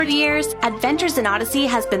For years, Adventures in Odyssey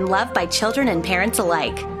has been loved by children and parents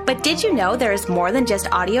alike. But did you know there is more than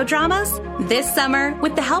just audio dramas? This summer,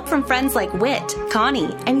 with the help from friends like Whit,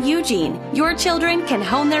 Connie, and Eugene, your children can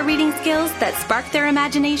hone their reading skills that spark their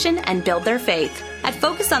imagination and build their faith. At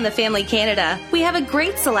Focus on the Family Canada, we have a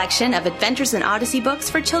great selection of Adventures in Odyssey books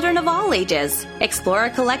for children of all ages. Explore a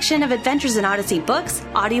collection of Adventures in Odyssey books,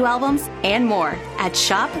 audio albums, and more at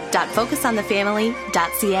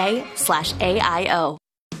shop.focusonthefamily.ca/AIO.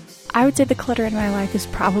 I would say the clutter in my life is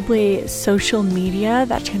probably social media.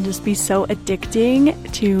 That can just be so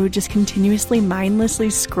addicting to just continuously mindlessly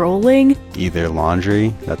scrolling. Either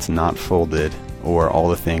laundry that's not folded or all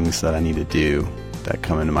the things that I need to do that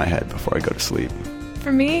come into my head before I go to sleep.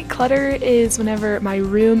 For me, clutter is whenever my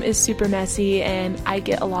room is super messy and I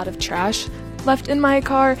get a lot of trash left in my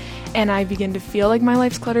car and I begin to feel like my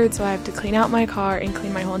life's cluttered, so I have to clean out my car and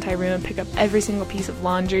clean my whole entire room and pick up every single piece of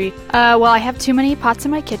laundry. Well, I have too many pots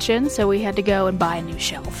in my kitchen, so we had to go and buy a new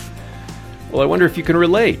shelf. Well, I wonder if you can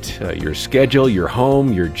relate. Your schedule, your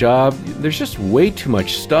home, your job, there's just way too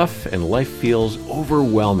much stuff and life feels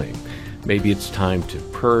overwhelming. Maybe it's time to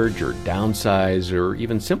purge or downsize or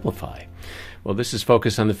even simplify. Well, this is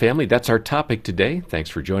Focus on the Family. That's our topic today.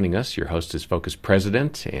 Thanks for joining us. Your host is Focus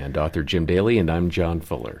President and author Jim Daly, and I'm John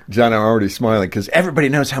Fuller. John, I'm already smiling because everybody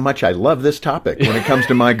knows how much I love this topic when it comes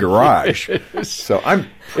to my garage. So I'm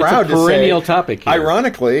proud to say, it's a perennial topic here.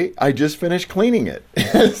 Ironically, I just finished cleaning it.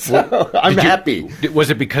 So I'm happy.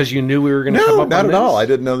 Was it because you knew we were going to come up with this? No, not at all. I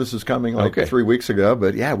didn't know this was coming 3 weeks ago.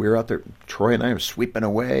 But yeah, we were out there, Troy and I were sweeping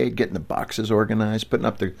away, getting the boxes organized, putting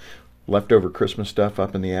up the leftover Christmas stuff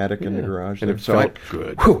up in the attic in the garage. And it felt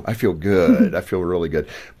good. I feel good. I feel really good.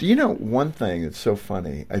 Do you know one thing that's so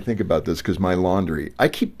funny? I think about this because my laundry, I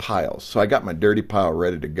keep piles. So I got my dirty pile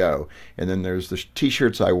ready to go. And then there's the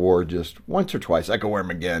T-shirts I wore just once or twice. I can wear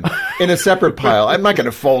them again in a separate pile. I'm not going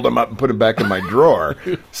to fold them up and put them back in my drawer.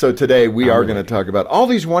 So today we are going to talk about all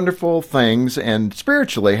these wonderful things and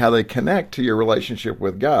spiritually how they connect to your relationship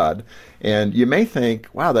with God. And you may think,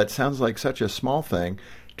 wow, that sounds like such a small thing.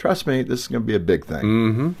 Trust me, this is going to be a big thing.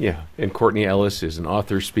 Mm-hmm, yeah. And Courtney Ellis is an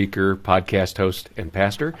author, speaker, podcast host, and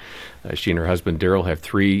pastor. She and her husband, Daryl, have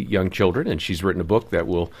 3 young children, and she's written a book that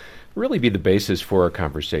will really be the basis for our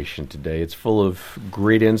conversation today. It's full of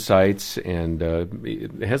great insights, and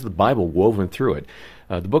it has the Bible woven through it.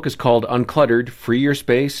 The book is called Uncluttered, Free Your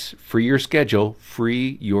Space, Free Your Schedule,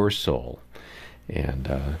 Free Your Soul.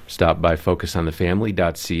 And stop by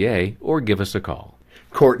focusonthefamily.ca or give us a call.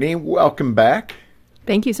 Courtney, welcome back.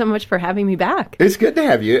 Thank you so much for having me back. It's good to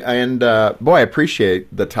have you. And, boy, I appreciate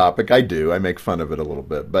the topic. I do. I make fun of it a little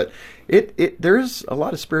bit. But there's a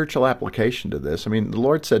lot of spiritual application to this. I mean, the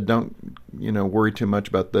Lord said, don't, worry too much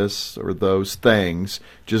about this or those things.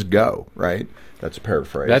 Just go, right? That's a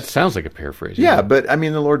paraphrase. That sounds like a paraphrase. Yeah, but, I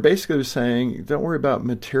mean, the Lord basically was saying, don't worry about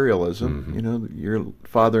materialism. Mm-hmm. Your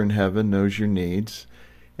Father in heaven knows your needs.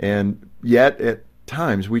 And yet, at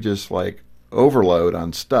times, we just, overload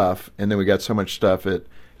on stuff, and then we got so much stuff it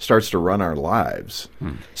starts to run our lives.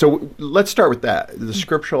 So let's start with that, the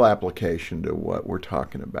scriptural application to what we're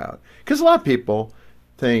talking about. Because a lot of people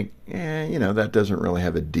think, that doesn't really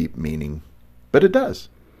have a deep meaning, but it does.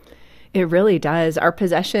 It really does. Our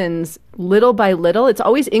possessions, little by little, it's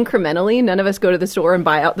always incrementally. None of us go to the store and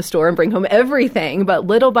buy out the store and bring home everything. But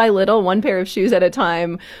little by little, one pair of shoes at a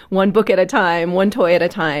time, one book at a time, one toy at a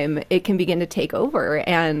time, it can begin to take over.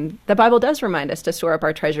 And the Bible does remind us to store up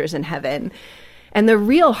our treasures in heaven. And the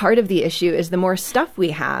real heart of the issue is the more stuff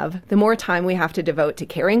we have, the more time we have to devote to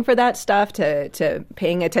caring for that stuff, to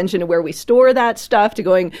paying attention to where we store that stuff, to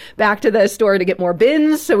going back to the store to get more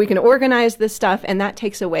bins so we can organize this stuff. And that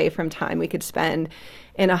takes away from time we could spend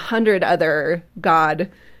in 100 other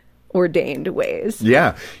God-ordained ways.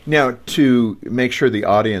 Yeah. Now, to make sure the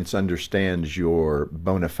audience understands your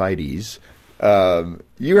bona fides,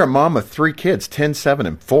 you're a mom of 3 kids, 10, 7,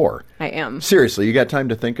 and 4. I am. Seriously, you got time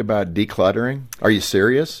to think about decluttering? Are you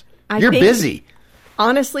serious? You're busy.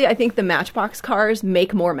 Honestly, I think the Matchbox cars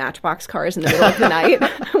make more Matchbox cars in the middle of the night.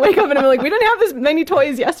 I wake up and I'm like, we didn't have this many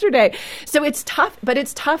toys yesterday. So it's tough, but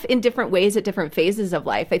it's tough in different ways at different phases of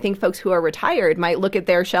life. I think folks who are retired might look at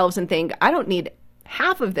their shelves and think, I don't need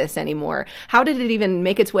half of this anymore. How did it even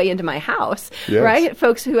make its way into my house? Yes. Right?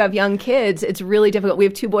 Folks who have young kids, it's really difficult. We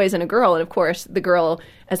have 2 boys and a girl. And of course, the girl,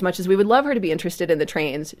 as much as we would love her to be interested in the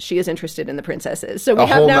trains, she is interested in the princesses. So we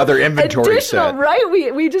have whole now other inventory set. Right?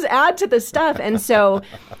 We just add to the stuff. And so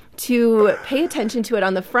to pay attention to it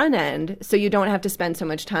on the front end so you don't have to spend so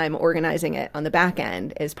much time organizing it on the back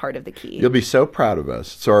end is part of the key. You'll be so proud of us.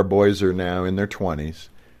 So our boys are now in their 20s.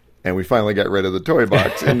 And we finally got rid of the toy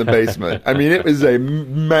box in the basement. I mean, it was a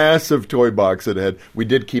massive toy box we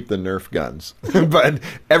did keep the Nerf guns, but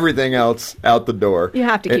everything else out the door. You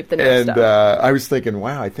have to keep the Nerf stuff. And I was thinking,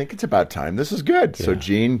 wow, I think it's about time. This is good. Yeah. So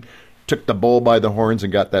Jean took the bull by the horns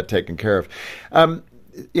and got that taken care of.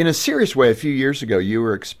 In a serious way, a few years ago, you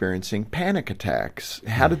were experiencing panic attacks.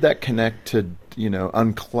 How did that connect to,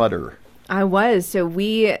 unclutter? I was. So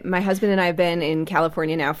my husband and I have been in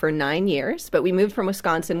California now for 9 years, but we moved from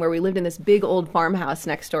Wisconsin where we lived in this big old farmhouse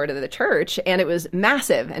next door to the church, and it was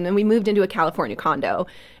massive. And then we moved into a California condo,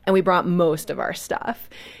 and we brought most of our stuff.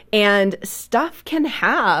 And stuff can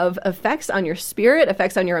have effects on your spirit,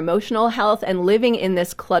 effects on your emotional health, and living in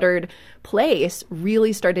this cluttered place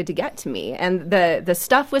really started to get to me. And the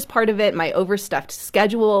stuff was part of it. My overstuffed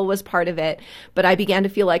schedule was part of it. But I began to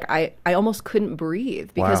feel like I almost couldn't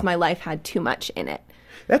breathe because my life had too much in it.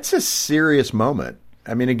 That's a serious moment.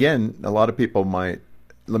 I mean, again, a lot of people might,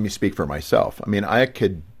 let me speak for myself. I mean, I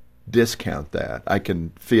could discount that. I can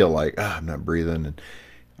feel like, I'm not breathing,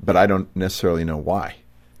 but I don't necessarily know why.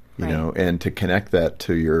 You know, and to connect that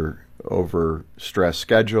to your overstressed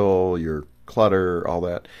schedule, your clutter, all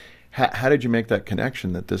that. How did you make that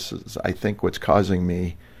connection that this is, I think, what's causing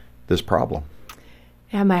me this problem?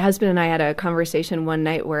 Yeah, my husband and I had a conversation one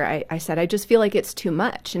night where I said, I just feel like it's too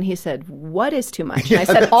much. And he said, what is too much? And I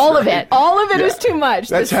said, all of it. All of it is too much.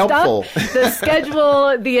 That's helpful. The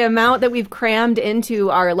schedule, the amount that we've crammed into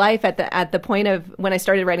our life at the point of when I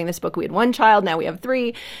started writing this book, we had 1 child. Now we have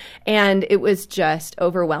 3. And it was just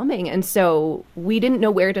overwhelming. And so we didn't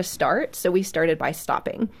know where to start. So we started by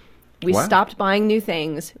stopping. We stopped buying new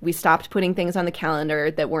things. We stopped putting things on the calendar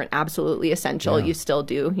that weren't absolutely essential. Yeah. You still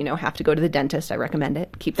do, have to go to the dentist. I recommend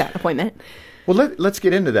it. Keep that appointment. Well, let's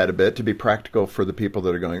get into that a bit to be practical for the people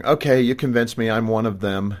that are going, okay, you convinced me. I'm one of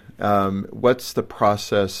them. What's the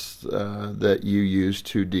process that you use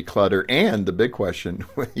to declutter? And the big question,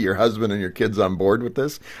 your husband and your kids on board with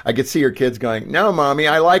this? I could see your kids going, no, Mommy,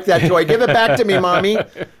 I like that toy. Give it back to me, Mommy.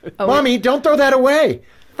 Mommy, don't throw that away.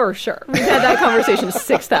 For sure. We've had that conversation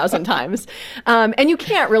 6,000 times. And you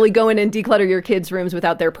can't really go in and declutter your kids' rooms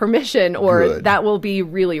without their permission, or that will be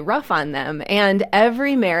really rough on them. And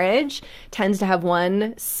every marriage tends to have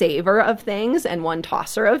one saver of things and one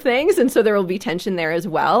tosser of things. And so there will be tension there as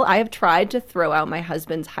well. I have tried to throw out my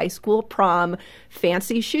husband's high school prom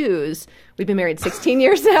fancy shoes. We've been married 16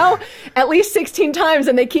 years now, at least 16 times,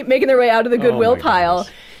 and they keep making their way out of the Goodwill pile.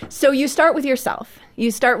 So you start with yourself. You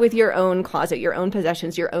start with your own closet, your own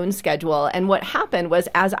possessions, your own schedule. And what happened was,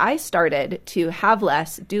 as I started to have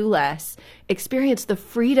less, do less, experience the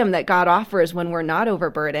freedom that God offers when we're not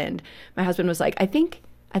overburdened, my husband was like, I think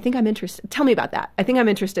I'm interested. Tell me about that. I think I'm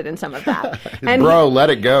interested in some of that. And Bro, let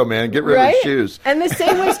it go, man. Get rid of the shoes. And the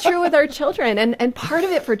same was true with our children. And part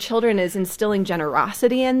of it for children is instilling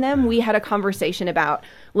generosity in them. We had a conversation about,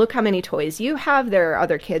 look how many toys you have. There are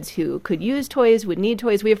other kids who could use toys, would need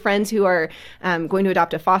toys. We have friends who are going to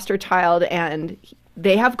adopt a foster child, and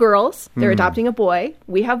they have girls. They're adopting a boy.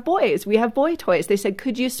 We have boys. We have boy toys. They said,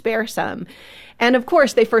 could you spare some? And of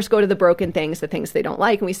course, they first go to the broken things, the things they don't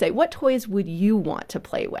like. And we say, what toys would you want to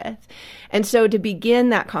play with? And so to begin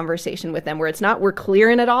that conversation with them, where it's not we're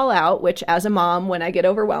clearing it all out, which as a mom, when I get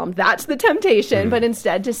overwhelmed, that's the temptation. But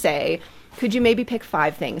instead to say, could you maybe pick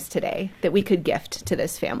 5 things today that we could gift to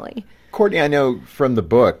this family? Courtney, I know from the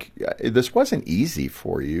book, this wasn't easy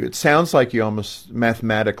for you. It sounds like you almost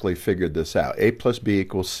mathematically figured this out. A plus B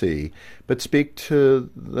equals C. But speak to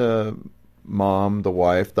the mom, the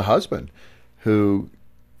wife, the husband, who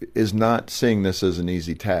is not seeing this as an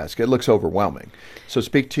easy task. It looks overwhelming. So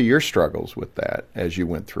speak to your struggles with that as you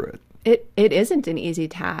went through it. It isn't an easy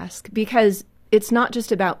task because it's not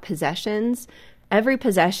just about possessions. Every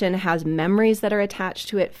possession has memories that are attached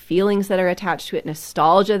to it, feelings that are attached to it,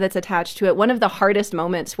 nostalgia that's attached to it. One of the hardest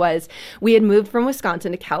moments was we had moved from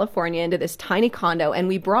Wisconsin to California into this tiny condo, and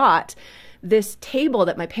we brought this table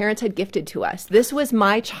that my parents had gifted to us. This was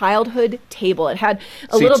my childhood table. It had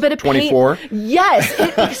a little bit of 24? paint. Yes,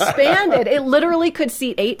 it expanded. It literally could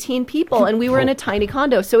seat 18 people, and we were in a tiny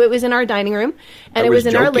condo. So it was in our dining room, and it was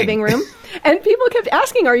in our living room. And people kept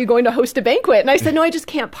asking, are you going to host a banquet? And I said, no, I just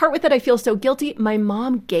can't part with it. I feel so guilty. My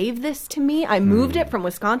mom gave this to me. I moved it from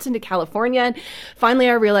Wisconsin to California. And finally,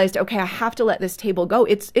 I realized, okay, I have to let this table go.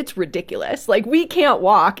 It's ridiculous. Like, we can't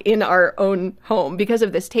walk in our own home because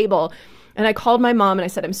of this table. And I called my mom and I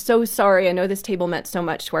said, I'm so sorry. I know this table meant so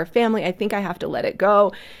much to our family. I think I have to let it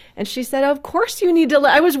go. And she said, of course you need to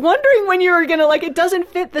I was wondering when you were going to, it doesn't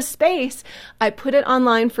fit the space. I put it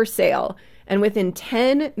online for sale. And within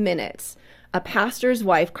 10 minutes, a pastor's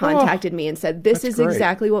wife contacted me and said, this is great.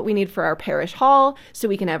 exactly what we need for our parish hall so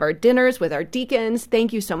we can have our dinners with our deacons.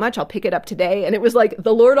 Thank you so much. I'll pick it up today. And it was like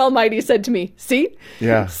the Lord Almighty said to me, see?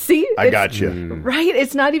 Yeah. See? I got you. Right?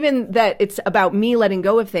 It's not even that it's about me letting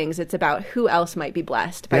go of things. It's about who else might be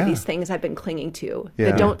blessed by these things I've been clinging to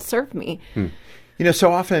that don't serve me. You know,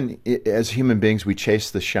 so often as human beings, we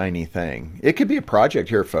chase the shiny thing. It could be a project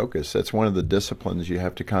here at Focus. That's one of the disciplines you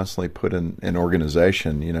have to constantly put in an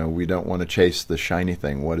organization. You know, we don't want to chase the shiny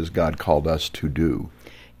thing. What has God called us to do?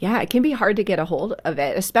 Yeah, it can be hard to get a hold of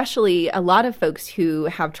it, especially a lot of folks who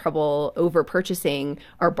have trouble over purchasing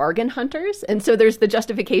are bargain hunters. And so there's the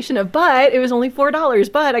justification of, but it was only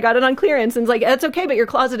 $4, but I got it on clearance. And it's like, that's okay, but your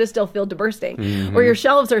closet is still filled to bursting or your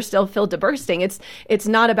shelves are still filled to bursting. It's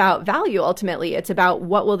not about value ultimately. It's about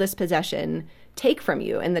what will this possession take from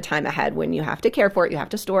you in the time ahead when you have to care for it, you have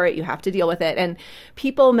to store it, you have to deal with it. And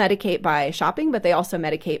people medicate by shopping, but they also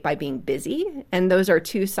medicate by being busy. And those are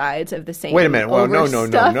two sides of the same. Wait a minute. Well,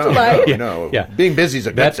 no. Yeah. Being busy is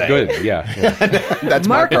a good That's thing. good. Yeah. That's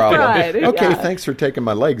Market my problem. pride. Okay, Yeah. thanks for taking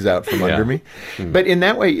my legs out from under me. But in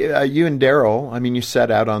that way, you and Daryl, I mean, you set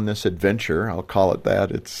out on this adventure. I'll call it that.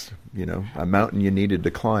 It's, you know, a mountain you needed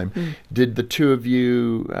to climb. Did the two of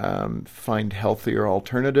you find healthier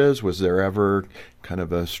alternatives? Was there ever kind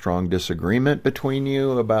of a strong disagreement between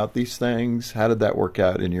you about these things? How did that work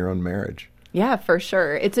out in your own marriage? Yeah, for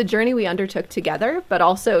sure. It's a journey we undertook together, but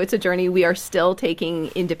also it's a journey we are still taking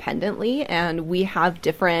independently, and we have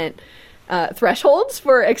different thresholds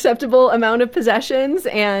for acceptable amount of possessions,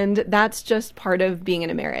 and that's just part of being in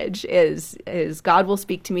a marriage is God will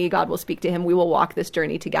speak to me, God will speak to him, we will walk this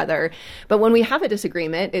journey together. But when we have a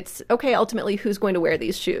disagreement, it's okay, ultimately who's going to wear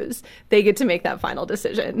these shoes? They get to make that final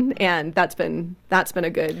decision, and that's been a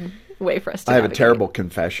good way for us to I have navigate. a terrible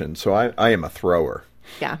confession. So I am a thrower.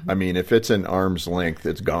 Yeah. I mean, if it's an arm's length,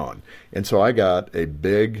 it's gone. And so I got a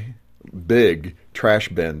big trash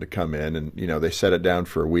bin to come in, and, you know, they set it down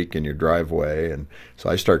for a week in your driveway. And so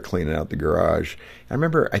I start cleaning out the garage. I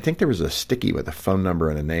remember, I think there was a sticky with a phone number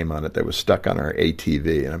and a name on it that was stuck on our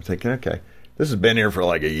ATV. And I'm thinking, okay, this has been here for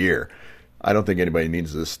like a year. I don't think anybody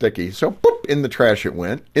needs this sticky. So boop, in the trash it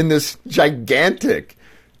went, in this gigantic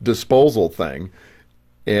disposal thing.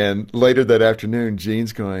 And later that afternoon,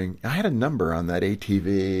 Jean's going, I had a number on that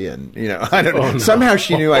ATV, and, you know, I don't know. Somehow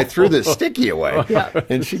she knew I threw this sticky away,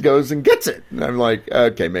 and she goes and gets it. And I'm like,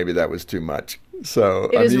 okay, maybe that was too much. So,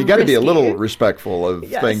 I mean, you got to be a little respectful of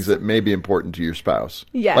things that may be important to your spouse,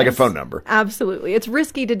 like a phone number. Absolutely. It's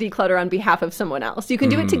risky to declutter on behalf of someone else. You can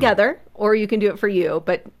do it together, or you can do it for you,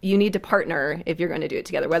 but you need to partner if you're going to do it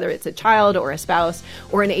together, whether it's a child or a spouse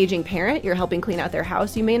or an aging parent. You're helping clean out their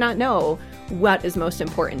house. You may not know what is most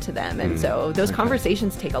important to them. And so those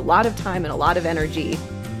conversations take a lot of time and a lot of energy.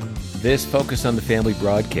 This Focus on the Family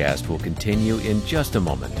broadcast will continue in just a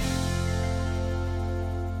moment.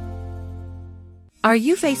 Are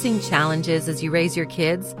you facing challenges as you raise your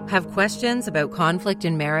kids? Have questions about conflict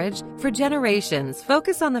in marriage? For generations,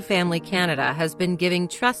 Focus on the Family Canada has been giving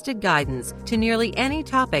trusted guidance to nearly any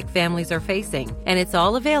topic families are facing, and it's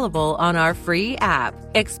all available on our free app.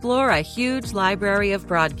 Explore a huge library of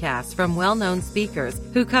broadcasts from well-known speakers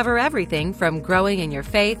who cover everything from growing in your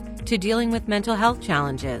faith to dealing with mental health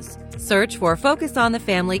challenges. Search for Focus on the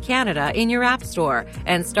Family Canada in your app store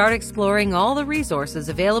and start exploring all the resources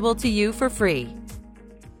available to you for free.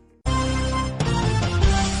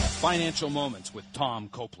 Financial Moments with Tom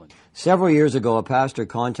Copeland. Several years ago, a pastor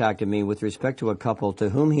contacted me with respect to a couple to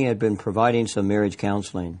whom he had been providing some marriage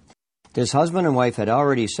counseling. This husband and wife had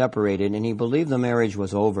already separated, and he believed the marriage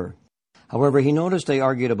was over. However, he noticed they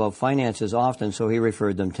argued about finances often, so he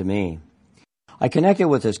referred them to me. I connected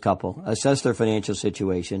with this couple, assessed their financial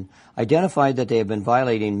situation, identified that they had been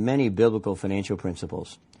violating many biblical financial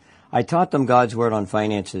principles. I taught them God's Word on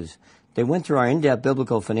finances. They went through our in-depth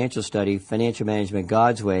biblical financial study, Financial Management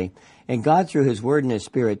God's Way, and God, through His Word and His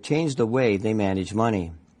Spirit, changed the way they manage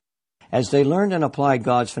money. As they learned and applied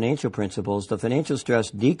God's financial principles, the financial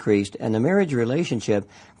stress decreased, and the marriage relationship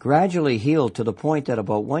gradually healed to the point that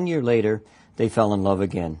about 1 year later, they fell in love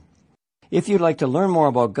again. If you'd like to learn more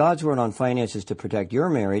about God's Word on finances to protect your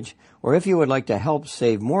marriage, or if you would like to help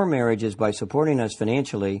save more marriages by supporting us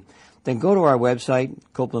financially, then go to our website,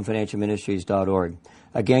 CopelandFinancialMinistries.org.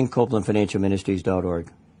 Again,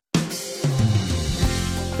 CopelandFinancialMinistries.org.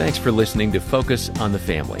 Thanks for listening to Focus on the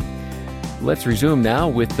Family. Let's resume now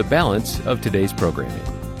with the balance of today's programming.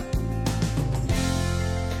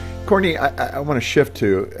 Courtney, I want to shift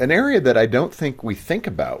to an area that I don't think we think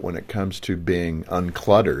about when it comes to being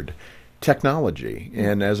uncluttered, technology.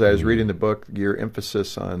 And as I was reading the book, your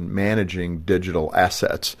emphasis on managing digital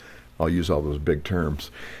assets, I'll use all those big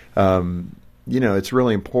terms. it's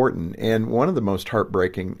really important. And one of the most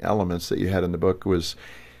heartbreaking elements that you had in the book was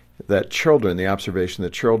that the observation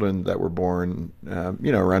that children that were born,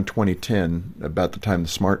 around 2010, about the time the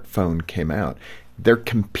smartphone came out, they're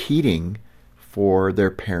competing for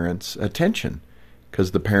their parents' attention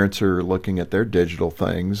because the parents are looking at their digital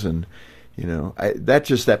things. And,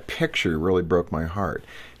 that picture really broke my heart.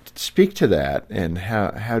 Speak to that, and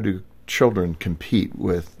how do children compete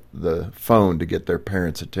with the phone to get their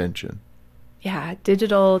parents' attention? Yeah,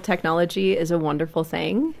 digital technology is a wonderful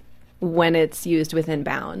thing when it's used within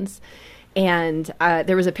bounds. And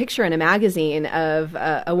there was a picture in a magazine of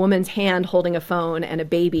a woman's hand holding a phone and a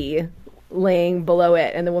baby laying below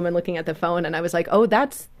it, and the woman looking at the phone. And I was like, oh,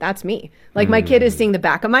 that's me. Like, my kid is seeing the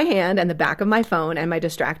back of my hand and the back of my phone and my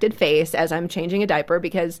distracted face as I'm changing a diaper,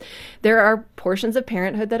 because there are portions of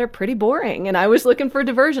parenthood that are pretty boring. And I was looking for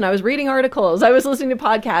diversion. I was reading articles. I was listening to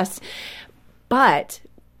podcasts. But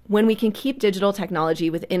when we can keep digital technology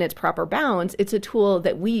within its proper bounds, it's a tool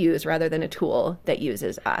that we use rather than a tool that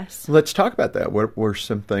uses us. Let's talk about that. What were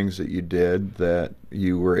some things that you did that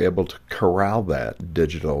you were able to corral that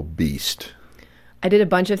digital beast? I did a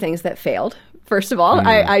bunch of things that failed. First of all,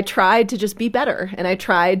 I tried to just be better, and I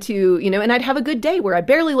tried to, and I'd have a good day where I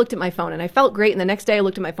barely looked at my phone, and I felt great, and the next day I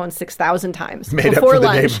looked at my phone 6,000 times Made before up for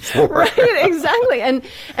lunch. The day before. Right, exactly. And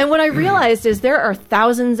what I realized is there are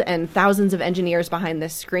thousands and thousands of engineers behind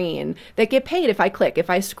this screen that get paid if I click, if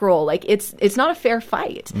I scroll. Like, it's not a fair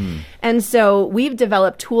fight. And so we've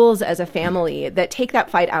developed tools as a family that take that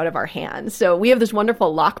fight out of our hands. So we have this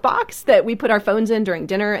wonderful lockbox that we put our phones in during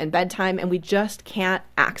dinner and bedtime, and we just can't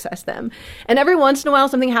access them. And every once in a while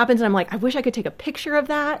something happens and I'm like, I wish I could take a picture of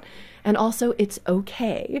that. And also, it's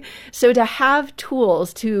okay. So to have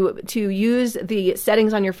tools to use the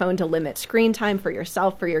settings on your phone to limit screen time for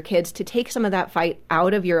yourself, for your kids, to take some of that fight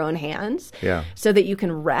out of your own hands, so that you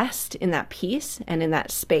can rest in that peace and in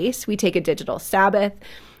that space. We take a digital Sabbath.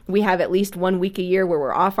 We have at least 1 week a year where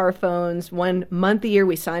we're off our phones. 1 month a year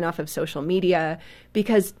we sign off of social media,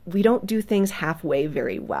 because we don't do things halfway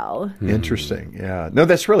very well. Interesting. Yeah. No,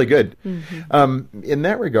 that's really good. In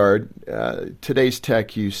that regard, today's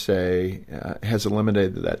tech, you say, has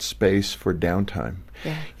eliminated that space for downtime.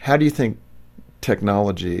 Yeah. How do you think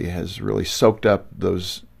technology has really soaked up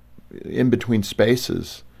those in-between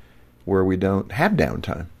spaces where we don't have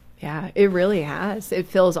downtime? Yeah, it really has. It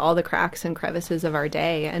fills all the cracks and crevices of our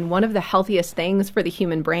day. And one of the healthiest things for the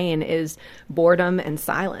human brain is boredom and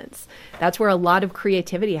silence. That's where a lot of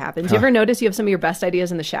creativity happens. You ever notice you have some of your best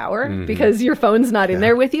ideas in the shower because your phone's not in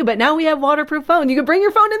there with you? But now we have waterproof phones. You can bring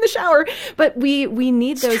your phone in the shower. But we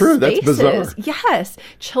need those spaces. That's bizarre. Yes.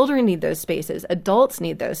 Children need those spaces. Adults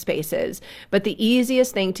need those spaces. But the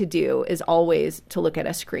easiest thing to do is always to look at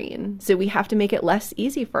a screen. So we have to make it less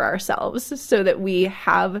easy for ourselves so that we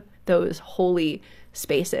have those holy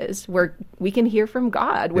spaces where we can hear from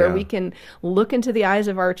God, where we can look into the eyes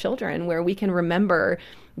of our children, where we can remember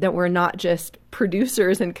that we're not just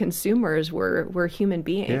producers and consumers, we're human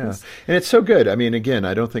beings. Yeah, and it's so good. I mean, again,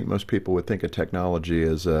 I don't think most people would think of technology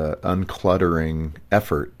as a uncluttering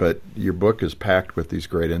effort, but your book is packed with these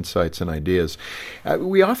great insights and ideas.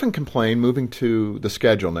 We often complain, moving to the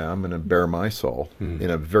schedule now, I'm going to bare my soul, in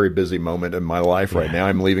a very busy moment in my life right now.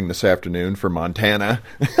 I'm leaving this afternoon for Montana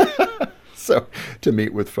so to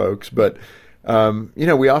meet with folks, but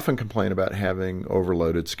we often complain about having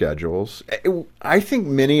overloaded schedules. I think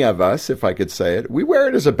many of us, if I could say it, we wear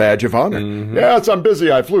it as a badge of honor. Yes, I'm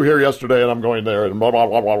busy. I flew here yesterday and I'm going there and blah, blah,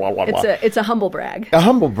 blah, blah, blah, blah. It's a humble brag. A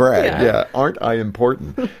humble brag, yeah. Aren't I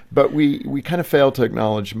important? But we kind of fail to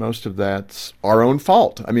acknowledge most of that's our own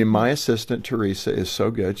fault. I mean, my assistant, Teresa, is so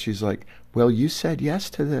good. She's like, well, you said yes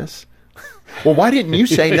to this. Well, why didn't you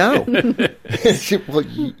say no? Well,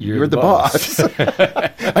 you're the boss.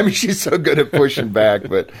 I mean, she's so good at pushing back,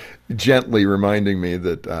 but gently reminding me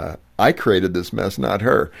that I created this mess, not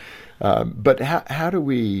her. But how do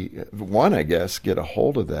we, one, I guess, get a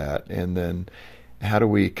hold of that, and then how do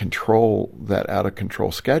we control that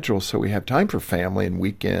out-of-control schedule so we have time for family and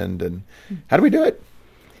weekend, and how do we do it?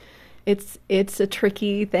 It's a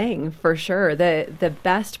tricky thing, for sure. The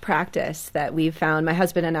best practice that we've found, my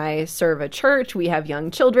husband and I serve a church, we have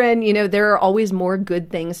young children, there are always more good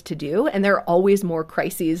things to do, and there are always more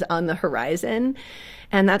crises on the horizon.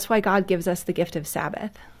 And that's why God gives us the gift of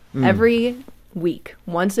Sabbath. Every week,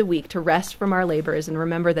 once a week, to rest from our labors and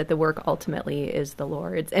remember that the work ultimately is the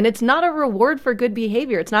Lord's. And it's not a reward for good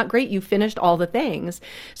behavior. It's not great you finished all the things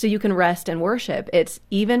so you can rest and worship. It's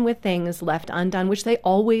even with things left undone, which they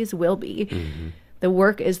always will be. The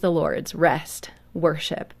work is the Lord's. Rest,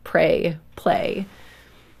 worship, pray, play.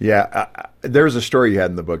 Yeah, there's a story you had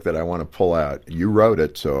in the book that I want to pull out. You wrote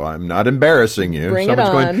it, so I'm not embarrassing you. Bring Someone's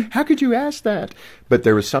it on. going, how could you ask that? But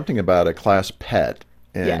there was something about a class pet,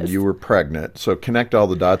 and Yes. you were pregnant. So connect all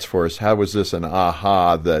the dots for us. How was this an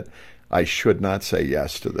aha that I should not say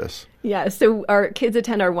yes to this? Yeah, so our kids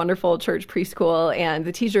attend our wonderful church preschool, and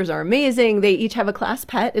the teachers are amazing. They each have a class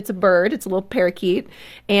pet. It's a bird. It's a little parakeet.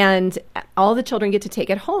 And all the children get to take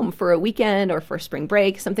it home for a weekend or for spring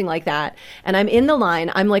break, something like that. And I'm in the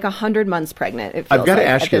line. I'm like 100 months pregnant, it feels I've got to like,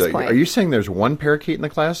 ask at you, this though, point. are you saying there's one parakeet in the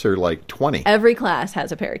class or like 20? Every class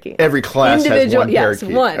has a parakeet. Every class has one yes,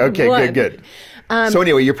 parakeet. one. Okay, one. good. So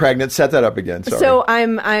anyway, you're pregnant. Set that up again. Sorry. So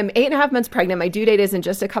I'm 8.5 months pregnant. My due date is in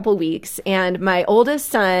just a couple weeks, and my oldest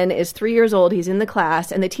son is 3 years old. He's in the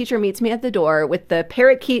class, and the teacher meets me at the door with the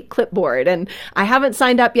parakeet clipboard. And I haven't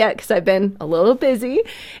signed up yet because I've been a little busy.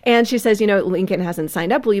 And she says, Lincoln hasn't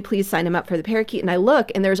signed up. Will you please sign him up for the parakeet? And I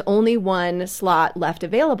look, and there's only one slot left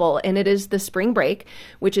available, and it is the spring break,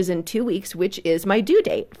 which is in 2 weeks, which is my due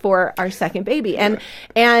date for our second baby. And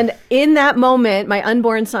in that moment, my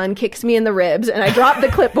unborn son kicks me in the ribs, and I drop the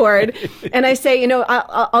clipboard and I say,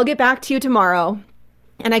 I'll get back to you tomorrow.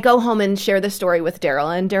 And I go home and share the story with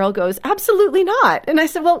Daryl, and Daryl goes, absolutely not. And I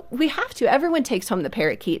said, well, we have to. Everyone takes home the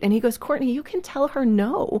parakeet. And he goes, Courtney, you can tell her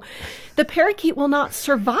no. The parakeet will not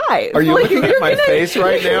survive. Are you looking at my face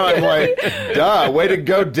right now? I'm like, duh, way to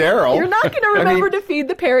go, Daryl. You're not going to remember to feed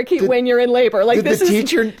the parakeet when you're in labor. Did the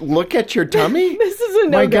teacher look at your tummy? This is a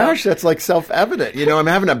no-go. My gosh, that's like self-evident. I'm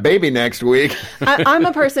having a baby next week. I'm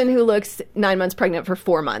a person who looks 9 months pregnant for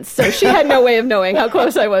 4 months. So she had no way of knowing how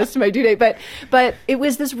close I was to my due date. But it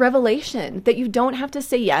was this revelation that you don't have to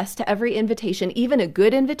say yes to every invitation, even a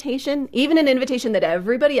good invitation, even an invitation that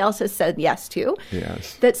everybody else has said yes to.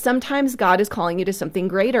 Yes. That sometimes God is calling you to something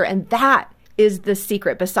greater. And that is the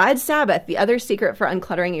secret. Besides Sabbath, the other secret for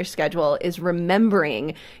uncluttering your schedule is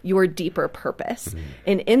remembering your deeper purpose. Mm-hmm.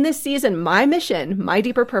 And in this season, my mission, my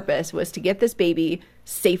deeper purpose was to get this baby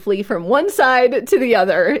safely from one side to the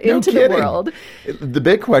other into the world. The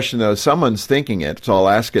big question, though, someone's thinking it, so I'll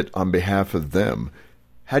ask it on behalf of them.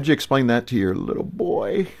 How'd you explain that to your little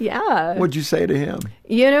boy? Yeah. What'd you say to him?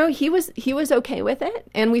 He was okay with it,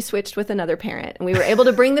 and we switched with another parent. And we were able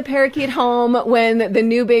to bring the parakeet home when the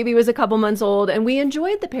new baby was a couple months old, and we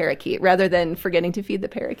enjoyed the parakeet rather than forgetting to feed the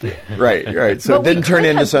parakeet. Right. So it didn't turn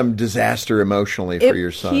into some disaster emotionally for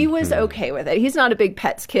your son. He was okay with it. He's not a big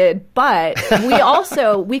pets kid, but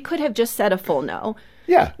we could have just said a full no.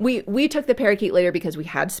 Yeah. We took the parakeet later because we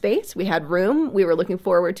had space, we had room, we were looking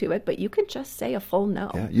forward to it, but you can just say a full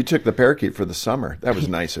no. Yeah, you took the parakeet for the summer. That was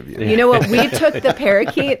nice of you. You know what? We took the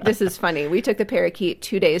parakeet. This is funny. We took the parakeet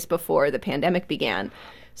 2 days before the pandemic began.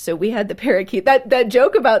 So we had the parakeet. That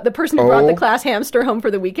joke about the person who brought the class hamster home for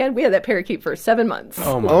the weekend, we had that parakeet for 7 months.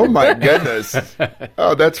 Oh my goodness.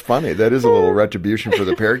 Oh, that's funny. That is a little retribution for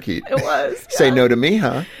the parakeet. It was. Yeah. Say no to me,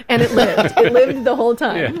 huh? And it lived. It lived the whole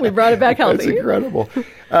time. Yeah. We brought it back healthy. That's incredible.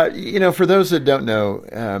 For those that don't know,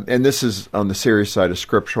 and this is on the serious side, a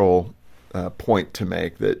scriptural point to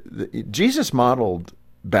make, that Jesus modeled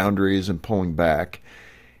boundaries and pulling back.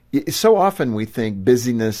 So often we think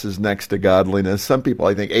busyness is next to godliness. Some people,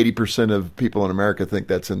 I think 80% of people in America think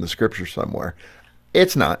that's in the scripture somewhere.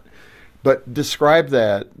 It's not. But describe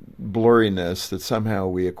that blurriness that somehow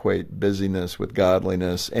we equate busyness with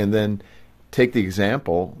godliness, and then take the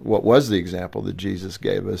example, what was the example that Jesus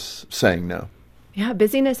gave us, saying no? Yeah,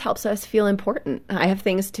 busyness helps us feel important. I have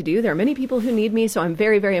things to do. There are many people who need me, so I'm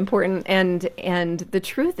very, very important. And the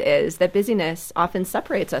truth is that busyness often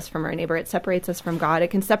separates us from our neighbor. It separates us from God. It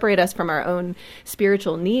can separate us from our own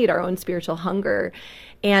spiritual need, our own spiritual hunger.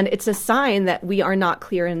 And it's a sign that we are not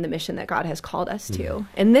clear in the mission that God has called us to.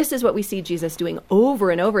 Mm-hmm. And this is what we see Jesus doing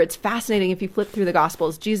over and over. It's fascinating. If you flip through the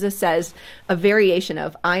Gospels, Jesus says a variation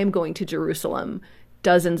of, I am going to Jerusalem,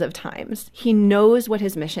 dozens of times. He knows what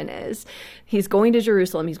his mission is. He's going to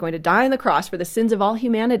Jerusalem. He's going to die on the cross for the sins of all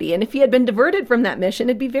humanity. And if he had been diverted from that mission,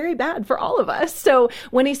 it'd be very bad for all of us. So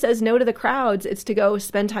when he says no to the crowds, it's to go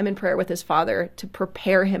spend time in prayer with his Father to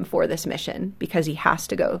prepare him for this mission, because he has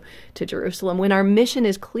to go to Jerusalem. When our mission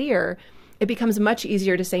is clear, it becomes much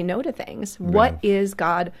easier to say no to things. Yeah. What is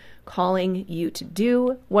God calling you to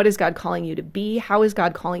do? What is God calling you to be? How is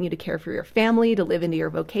God calling you to care for your family, to live into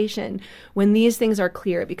your vocation? When these things are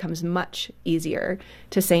clear, it becomes much easier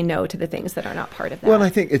to say no to the things that are not part of that. Well, I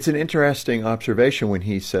think it's an interesting observation when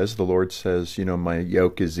the Lord says, my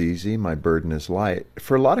yoke is easy, my burden is light.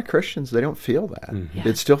 For a lot of Christians, they don't feel that. Mm-hmm. Yeah.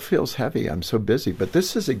 It still feels heavy. I'm so busy. But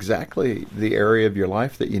this is exactly the area of your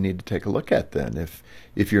life that you need to take a look at then.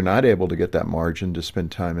 If you're not able to get that margin to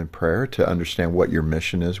spend time in prayer, to understand what your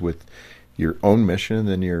mission is with your own mission and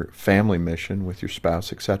then your family mission with your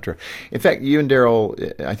spouse, etc. In fact, you and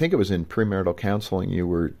Daryl, I think it was in premarital counseling, you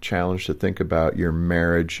were challenged to think about your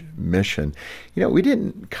marriage mission. We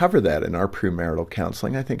didn't cover that in our premarital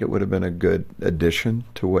counseling. I think it would have been a good addition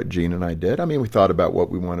to what Jean and I did. I mean, we thought about what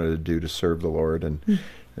we wanted to do to serve the Lord and,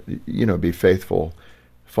 be faithful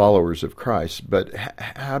followers of Christ. But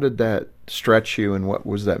how did that stretch you, and what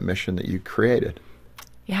was that mission that you created?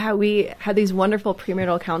 Yeah, we had these wonderful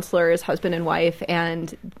premarital counselors, husband and wife,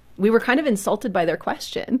 and we were kind of insulted by their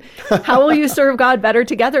question. How will you serve God better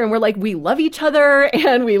together? And we're like, we love each other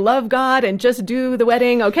and we love God and just do the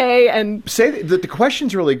wedding, okay? And say that the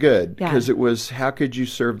question's really good because it was, how could you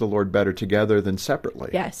serve the Lord better together than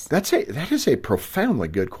separately? Yes. That is a profoundly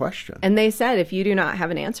good question. And they said, if you do not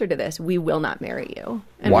have an answer to this, we will not marry you.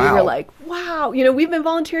 And wow. We were like, wow, we've been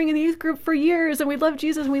volunteering in the youth group for years and we love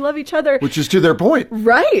Jesus and we love each other. Which is to their point.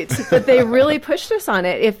 Right. But they really pushed us on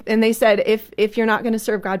it. And they said, if you're not going to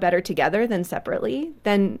serve God better together than separately,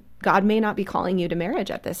 then God may not be calling you to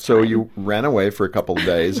marriage at this time. So you ran away for a couple of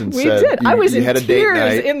days and we said, did. I was in had a date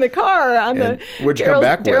night. tears in the car. What'd you come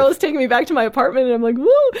back with? Daryl was taking me back to my apartment, and I'm like, woo.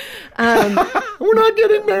 We're not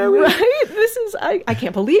getting married. Right? I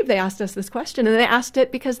can't believe they asked us this question. And they asked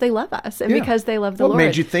it because they love us and because they love the Lord. What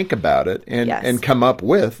made you think about it and come up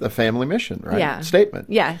with a family mission, right? Yeah. Statement.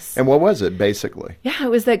 Yes. And what was it, basically? Yeah,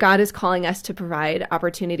 it was that God is calling us to provide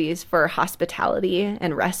opportunities for hospitality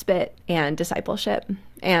and respite and discipleship.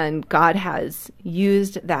 And God has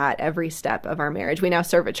used that every step of our marriage. We now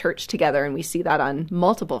serve a church together, and we see that on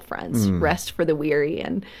multiple fronts. Rest for the weary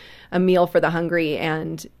and a meal for the hungry.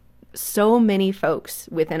 And so many folks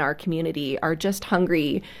within our community are just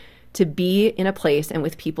hungry to be in a place and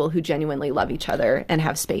with people who genuinely love each other and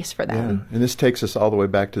have space for them. Yeah. And this takes us all the way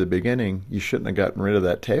back to the beginning. You shouldn't have gotten rid of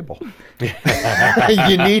that table.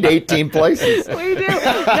 You need 18 places. We do.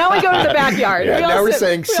 Now we go to the backyard. Yeah, now we're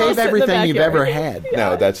saying save everything you've ever had.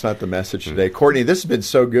 Yeah. No, that's not the message today. Courtney, this has been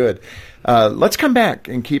so good. Let's come back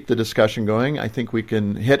and keep the discussion going. I think we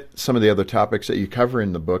can hit some of the other topics that you cover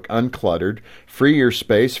in the book. Uncluttered, free your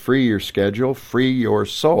space, free your schedule, free your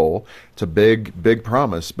soul. It's a big, big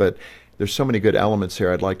promise, but there's so many good elements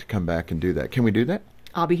here. I'd like to come back and do that. Can we do that?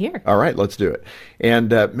 I'll be here. All right, let's do it.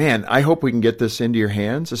 And man, I hope we can get this into your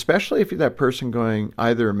hands, especially if you're that person going,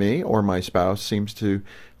 either me or my spouse seems to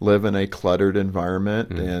live in a cluttered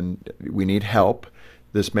environment and we need help.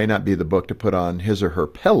 This may not be the book to put on his or her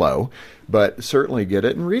pillow, but certainly get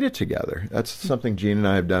it and read it together. That's something Jean and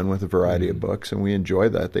I have done with a variety of books, and we enjoy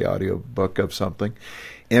that, the audio book of something.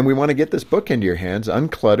 And we want to get this book into your hands,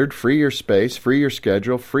 Uncluttered, free your space, free your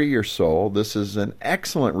schedule, free your soul. This is an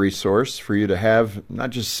excellent resource for you to have, not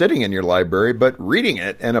just sitting in your library, but reading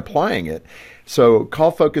it and applying it. So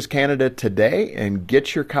call Focus Canada today and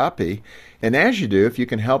get your copy. And as you do, if you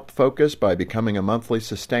can help Focus by becoming a monthly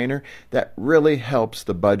sustainer, that really helps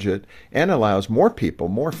the budget and allows more people,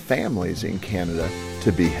 more families in Canada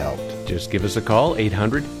to be helped. Just give us a call,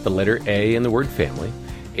 800, the letter A in the word family,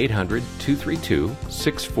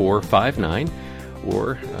 800-232-6459,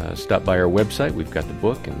 or stop by our website. We've got the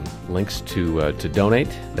book and links to donate.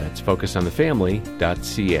 That's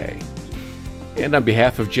focusonthefamily.ca. And on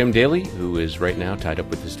behalf of Jim Daly, who is right now tied up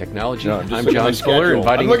with his technology, I'm John Fuller, inviting you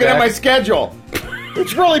back. I'm looking at my schedule.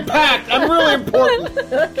 It's really packed. I'm really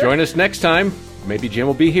important. Join us next time. Maybe Jim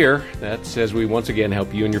will be here. That's as we once again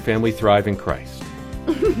help you and your family thrive in Christ.